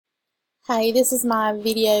Hi, this is my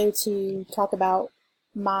video to talk about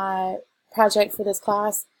my project for this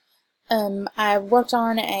class. I worked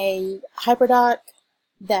on a Hyperdoc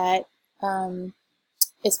that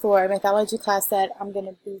is for a mythology class that I'm going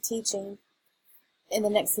to be teaching in the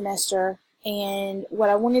next semester. And what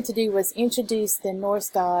I wanted to do was introduce the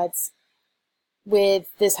Norse gods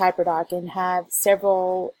with this Hyperdoc and have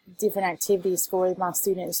several different activities for my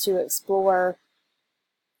students to explore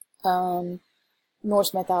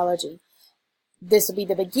Norse mythology. This will be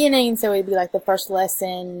the beginning, so it'll be like the first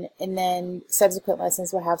lesson, and then subsequent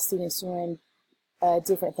lessons will have students doing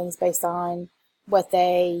different things based on what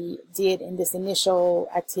they did in this initial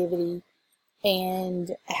activity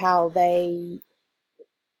and how they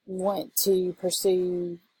want to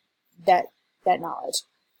pursue that knowledge.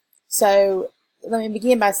 So let me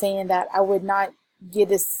begin by saying that I would not give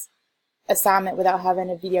this assignment without having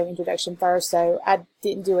a video introduction first, so I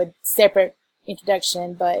didn't do a separate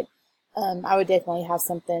introduction, but I would definitely have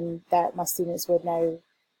something that my students would know,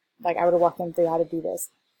 like I would walk them through how to do this.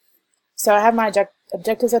 So I have my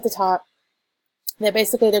objectives at the top. That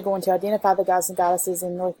basically they're going to identify the gods and goddesses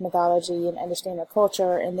in Norse mythology and understand their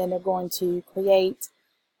culture, and then they're going to create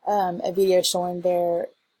a video showing their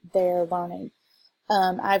learning.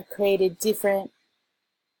 I've created different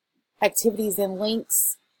activities and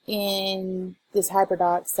links in this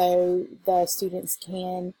Hyperdoc so the students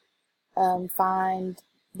can find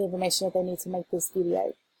the information that they need to make this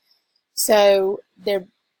video. So they're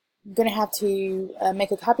going to have to make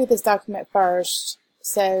a copy of this document first.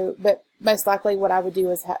 So, but most likely what I would do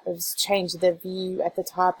is change the view at the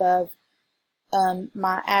top of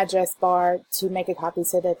my address bar to make a copy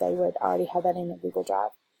so that they would already have that in a Google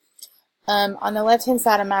Drive. On the left-hand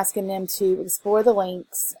side, I'm asking them to explore the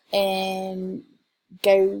links and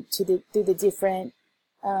go to through the different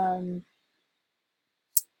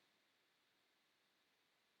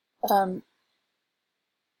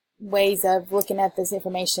ways of looking at this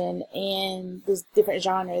information and these different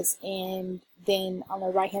genres, and then on the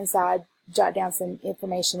right hand side jot down some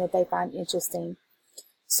information that they find interesting.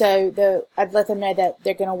 So I'd let them know that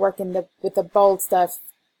they're going to work with the bold stuff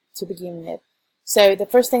to begin with. So the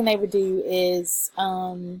first thing they would do is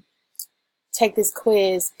take this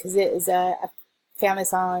quiz, because it is I found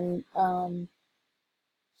this on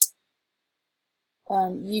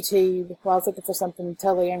YouTube while I was looking for something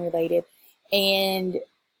totally unrelated, and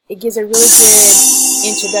it gives a really good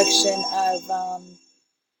introduction of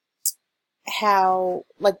how,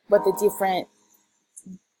 like, what the different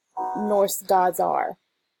Norse gods are.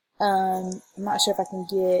 I'm not sure if I can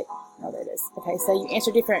get. Oh, there it is. Okay, so you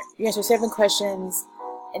answer 7 questions,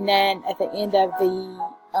 and then at the end of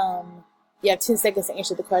you have 10 seconds to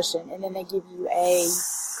answer the question, and then they give you a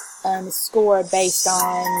score based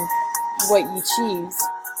on what you choose.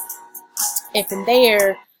 And from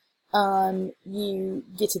there, you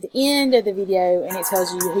get to the end of the video and it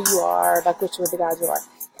tells you who you are, like which of the gods you are.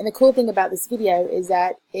 And the cool thing about this video is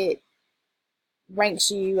that it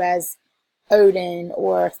ranks you as Odin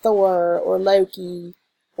or Thor or Loki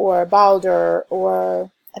or Balder,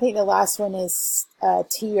 or I think the last one is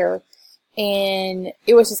Tyr. And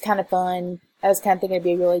it was just kind of fun. I was kind of thinking it'd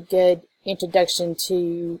be a really good introduction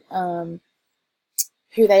to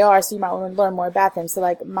who they are, so you might want to learn more about them. So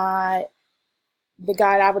like the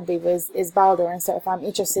guide I would be is Balder, and so if I'm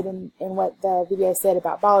interested in what the video said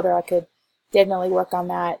about Balder, I could definitely work on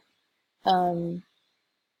that. And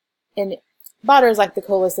Balder is like the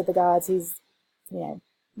coolest of the gods. He's,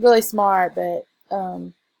 really smart, but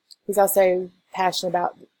he's also passionate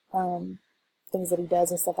about things that he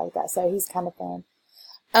does and stuff like that. So he's kind of fun.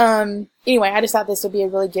 Anyway, I just thought this would be a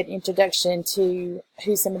really good introduction to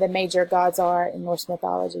who some of the major gods are in Norse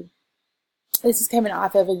mythology. This is coming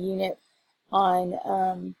off of a unit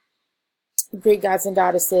on Greek gods and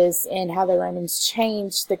goddesses and how the Romans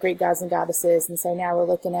changed the Greek gods and goddesses, and so now we're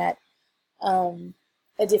looking at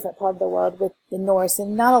a different part of the world with the Norse.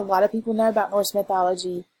 And not a lot of people know about Norse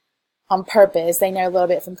mythology on purpose. They know a little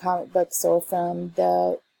bit from comic books or from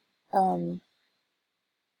the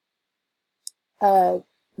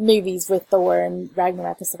movies with Thor and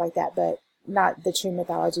Ragnarok and stuff like that, but not the true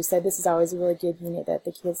mythology. So this is always a really good unit that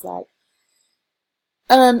the kids like.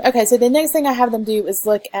 Okay, so the next thing I have them do is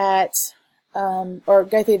look at or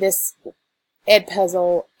go through this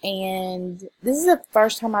Edpuzzle, and this is the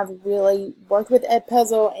first time I've really worked with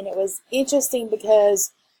Edpuzzle, and it was interesting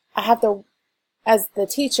because I have to, as the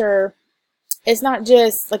teacher, it's not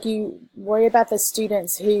just like you worry about the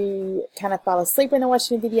students who kind of fall asleep when they're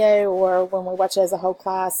watching a video, or when we watch it as a whole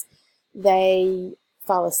class, they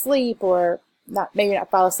fall asleep, or maybe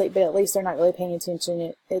not fall asleep, but at least they're not really paying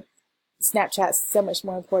attention. Snapchat's so much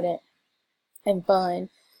more important and fun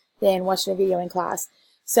than watching a video in class.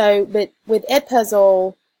 So, but with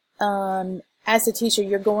Edpuzzle, as a teacher,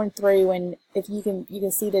 you're going through, and if you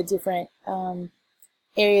can see the different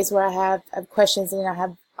areas where I have questions, and then I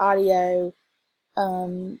have audio.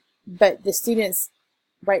 But the students,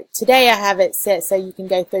 right, today I have it set so you can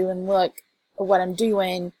go through and look at what I'm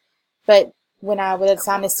doing, but when I would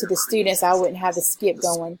assign this to the students, I wouldn't have the skip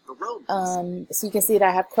going. So you can see that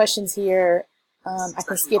I have questions here. I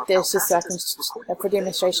can skip this just so I can, for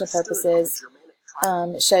demonstration purposes,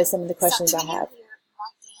 show some of the questions I have.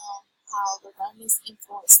 How the Romans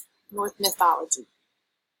influenced Norse mythology.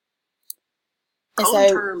 And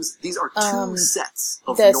so, these are two sets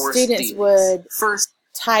of the Norse students deities. would First,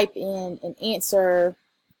 type in an answer.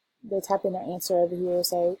 They type in their answer over here.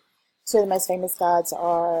 So, two of the most famous gods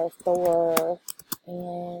are Thor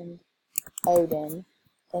and Odin.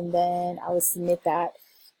 And then I would submit that.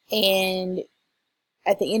 And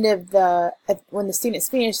at the end of when the students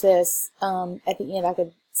finish this, at the end I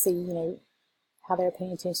could see, you know, how they're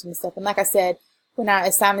paying attention and stuff. And like I said, when I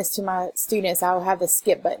assign this to my students, I will have the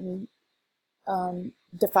skip button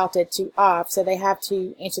defaulted to off, so they have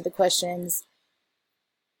to answer the questions.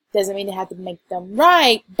 Doesn't mean they have to make them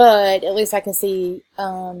right, but at least I can see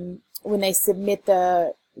when they submit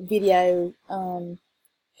the video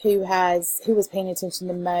who was paying attention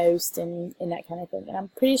the most, and that kind of thing. And I'm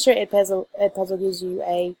pretty sure Edpuzzle gives you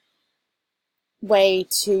a way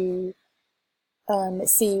to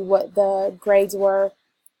see what the grades were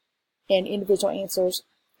and individual answers.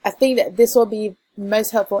 I think that this will be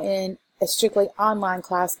most helpful in a strictly online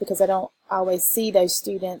class because I don't always see those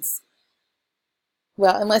students.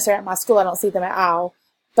 Well, unless they're at my school, I don't see them at all.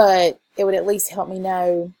 But it would at least help me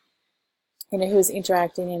know, you know, who's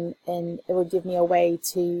interacting, and it would give me a way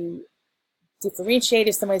to differentiate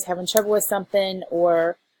if somebody's having trouble with something,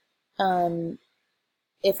 or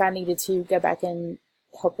if I needed to go back and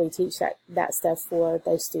hopefully teach that stuff for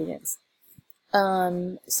those students.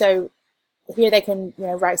 So here they can, you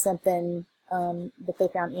know, write something that they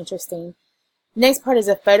found interesting. Next part is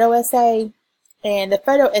a photo essay, and the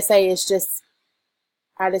photo essay is just,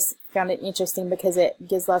 I just found it interesting because it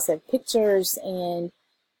gives lots of pictures and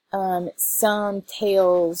some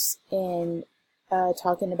tales and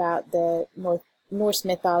talking about the Norse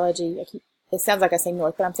mythology. It sounds like I say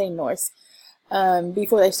North, but I'm saying Norse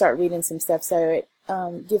before they start reading some stuff. So it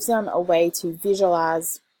gives them a way to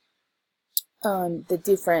visualize the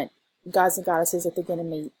different gods and goddesses that they're going to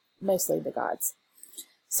meet, mostly the gods.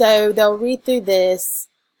 So they'll read through this,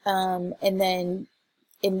 and then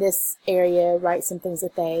in this area write some things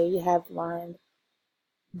that they have learned.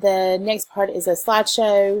 The next part is a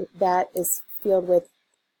slideshow that is filled with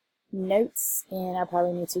notes, and I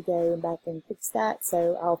probably need to go back and fix that,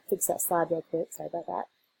 so I'll fix that slide real quick. Sorry about that.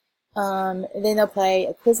 And then they'll play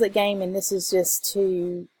a Quizlet game, and this is just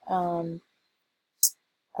to learn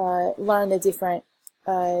the different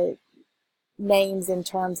names and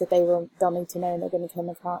terms that they'll need to know and they're going to come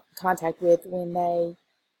in contact with when they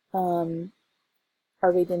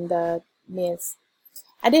are reading the myths.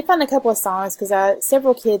 I did find a couple of songs because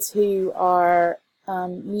several kids who are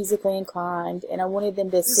musically inclined, and I wanted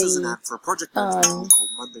them to see. This is an app for a project called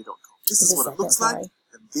Monday.com. This is what it looks like,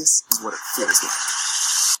 and this is what it feels like.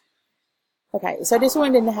 Okay, so I just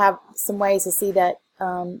wanted them to have some ways to see that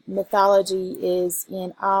mythology is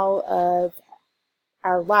in all of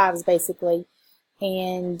our lives, basically.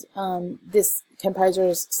 And this composer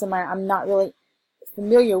is somebody I'm not really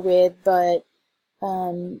familiar with, but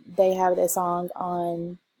they have a song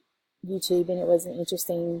on YouTube, and it was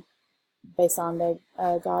interesting based on the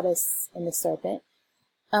goddess and the serpent.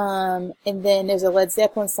 And then there's a Led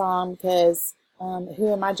Zeppelin song because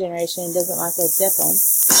who in my generation doesn't like Led Zeppelin?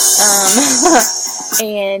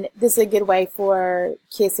 And this is a good way for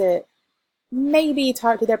kids to maybe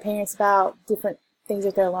talk to their parents about different things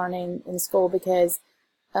that they're learning in school, because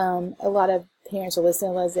a lot of parents are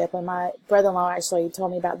listening to Led Zeppelin. My brother-in-law actually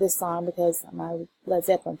told me about this song because I'm a Led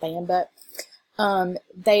Zeppelin fan, but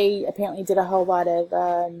they apparently did a whole lot of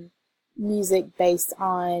music based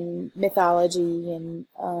on mythology and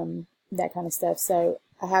that kind of stuff. So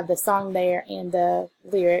I have the song there and the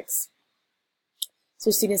lyrics,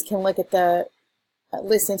 so students can look at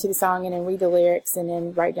listen to the song and then read the lyrics and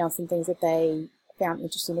then write down some things that they found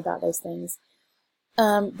interesting about those things.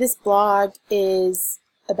 This blog is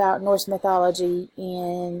about Norse mythology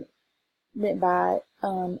and written by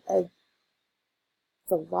a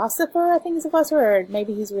philosopher, I think he's a philosopher, or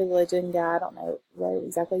maybe he's a religion guy, I don't know what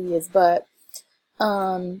exactly he is, but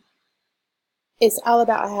it's all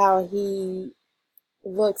about how he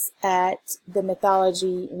looks at the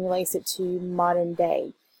mythology and relates it to modern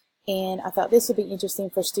day. And I thought this would be interesting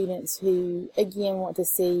for students who, again, want to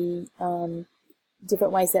see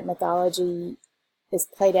different ways that mythology is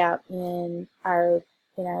played out in our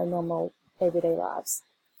normal everyday lives.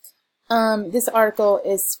 This article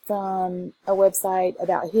is from a website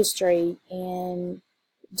about history and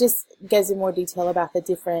just goes in more detail about the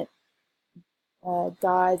different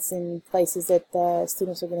gods and places that the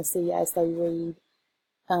students are going to see as they read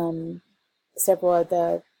several of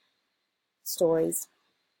the stories.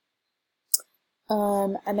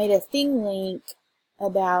 I made a thing link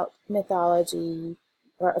about mythology,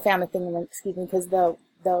 or I found a thing link, excuse me, because I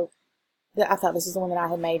thought this was the one that I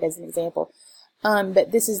had made as an example.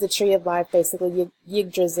 But this is the tree of life, basically,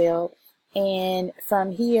 Yggdrasil. And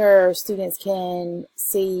from here, students can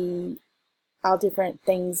see all different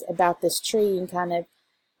things about this tree and kind of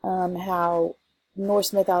how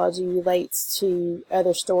Norse mythology relates to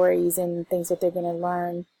other stories and things that they're going to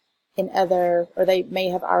learn in other, or they may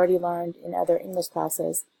have already learned in other English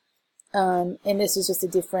classes. And this is just a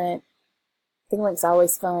different, I think it's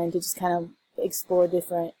always fun to just kind of explore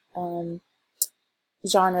different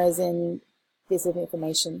genres and bits of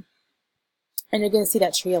information. And you're going to see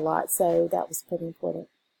that tree a lot, so that was pretty important.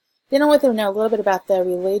 Then I want them to know a little bit about the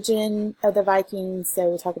religion of the Vikings. So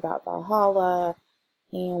we talk about Valhalla,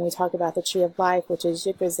 and we talk about the tree of life, which is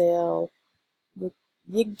Yggdrasil.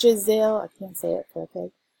 Yggdrasil, I can't say it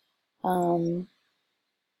correctly. And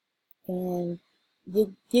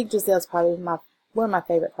Yggdrasil is probably one of my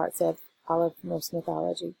favorite parts of all of Norse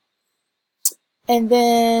mythology. And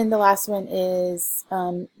then the last one is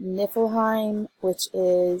Niflheim, which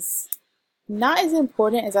is not as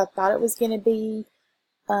important as I thought it was going to be,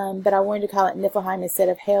 but I wanted to call it Niflheim instead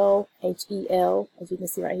of Hel, H-E-L, as you can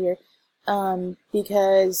see right here,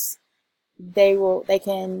 because they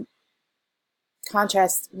can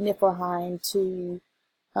contrast Niflheim to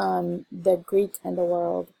the Greek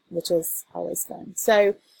underworld, which is always fun.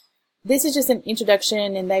 So this is just an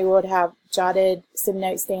introduction, and they would have jotted some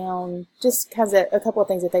notes down, just kind of a couple of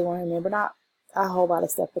things that they want to remember, not a whole lot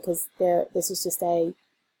of stuff, because this is just a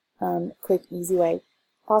quick, easy way.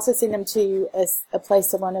 Also send them to a place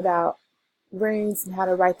to learn about runes and how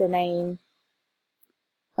to write their name.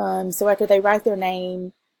 So after they write their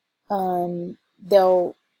name,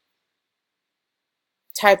 they'll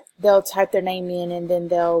type their name in, and then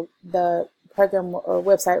the program or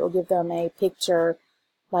website will give them a picture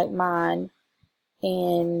like mine,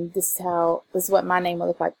 and this is what my name will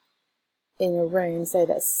look like in a rune. So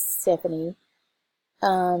that's Stephanie.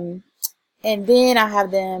 And then I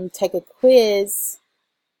have them take a quiz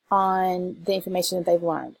on the information that they've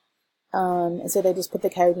learned. And so they just put the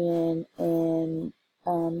code in, and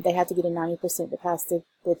they have to get a 90% to pass the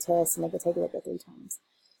test, and they can take it up to 3 times.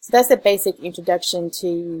 So that's the basic introduction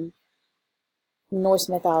to Norse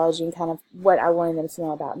mythology and kind of what I wanted them to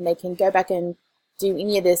know about. And they can go back and do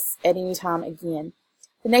any of this at any time again.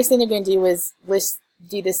 The next thing they're going to do is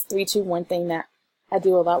do this 3-2-1 thing that I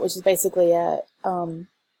do a lot, which is basically a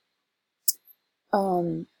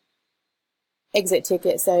exit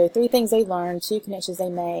ticket. So 3 things they learned, 2 connections they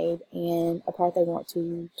made, and a part they want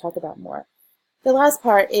to talk about more. The last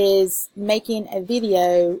part is making a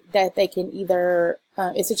video that they can either,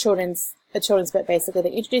 it's a children's book basically,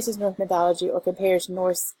 that introduces Norse mythology or compares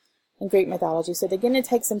Norse and Greek mythology. So they're going to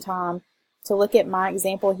take some time to look at my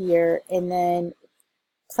example here and then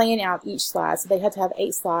plan out each slide. So they had to have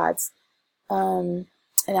 8 slides, and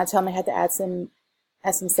I tell them they had to add some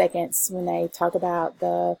seconds when they talk about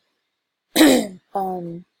the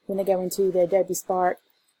when they go into the Adobe Spark.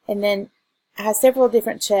 And then I have several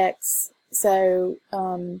different checks. So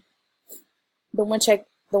the one check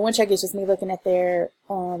is just me looking at their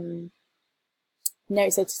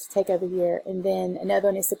notes they take over here, and then another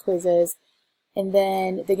one is the quizzes, and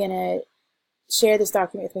then they're gonna share this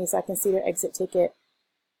document with me so I can see their exit ticket,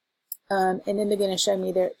 and then they're gonna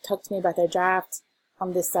talk to me about their draft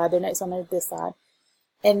on this side, their notes on this side,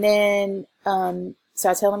 and then so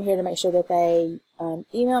I tell them here to make sure that they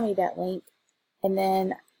email me that link, and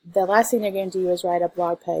then the last thing they're going to do is write a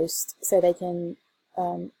blog post so they can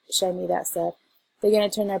show me that stuff. They're going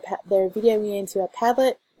to turn their video into a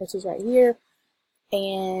Padlet, which is right here,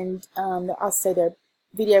 and also their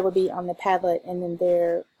video will be on the Padlet, and then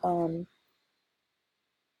their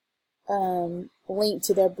link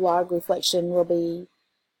to their blog reflection will be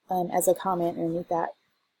as a comment underneath that.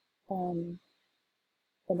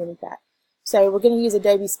 So we're going to use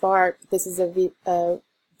Adobe Spark. This is a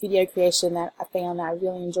video creation that I found that I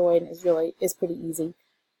really enjoyed, and it's pretty easy.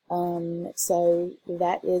 So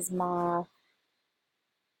that is my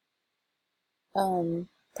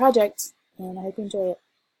project, and I hope you enjoy it.